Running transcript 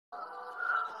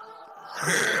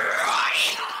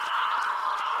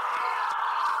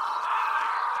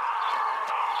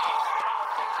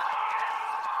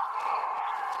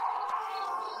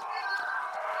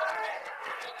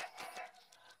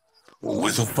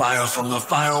With a fire from the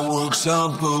fireworks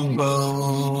up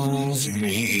above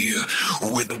me,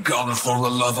 with a gun for a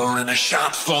lover and a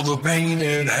shot for the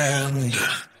painted hand.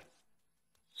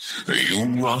 You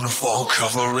run for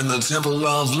cover in the temple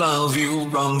of love, you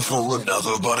run for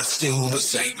another, but it's still the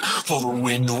same, for the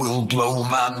wind will blow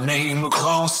my name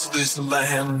across this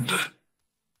land.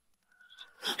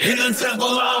 In the temple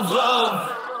of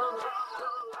love,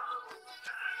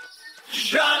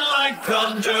 shine like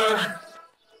thunder.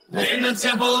 In the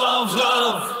temple of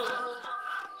love,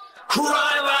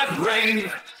 cry like rain.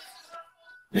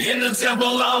 In the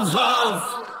temple of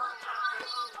love,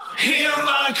 hear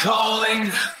my calling.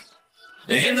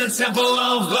 In the temple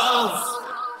of love,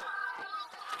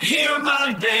 hear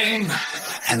my name.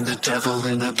 And the devil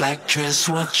in a black dress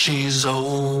watches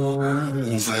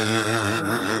over.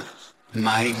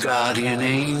 My guardian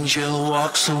angel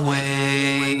walks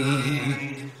away.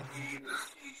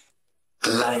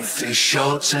 Life is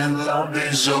short and love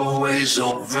is always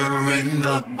over in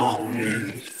the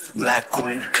morning. Black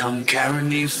wind, come carry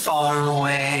me far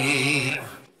away.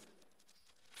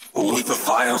 With the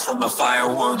fire from the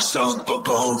fireworks up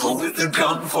above, with a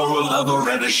gun for a lover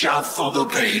and a shot for the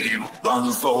pain. You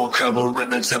run for cover in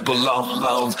the temple of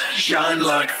love, shine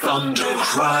like thunder,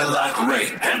 cry like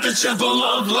rain. And the temple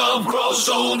of love grows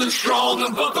old and stronger,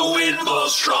 but the wind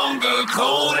blows stronger,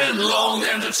 cold and long.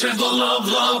 And the temple of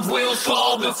love will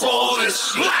fall before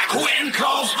this black wind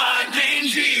calls my name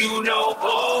to you no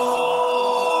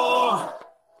more.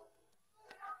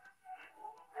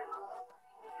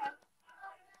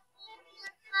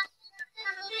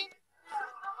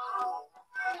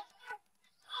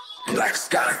 Black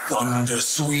sky thunder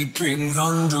sweeping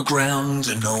underground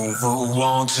and over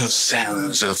water,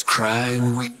 sands of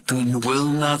crying weeping will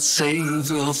not save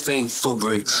your faithful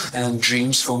bricks and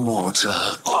dreams for mortar.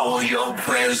 All your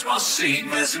prayers must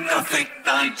seem as nothing.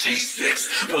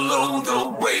 96 below the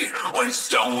weight, when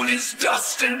stone is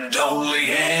dust and only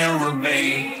air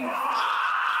remain.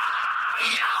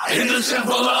 In the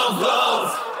temple of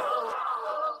love,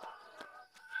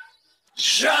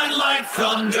 shine like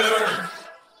thunder.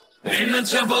 In the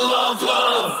temple of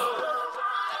love,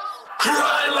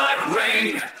 cry like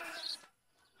rain.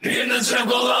 In the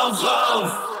temple of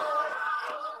love,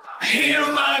 hear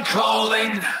my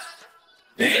calling.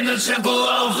 In the temple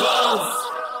of love,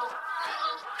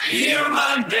 hear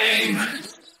my name.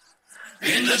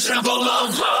 In the temple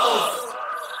of love,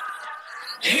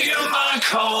 hear my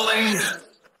calling.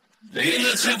 In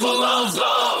the temple of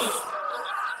love,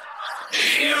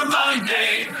 hear my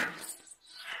name.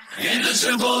 In the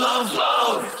temple of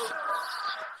love,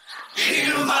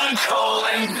 hear my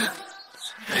calling.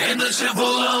 In the temple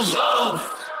of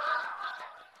love,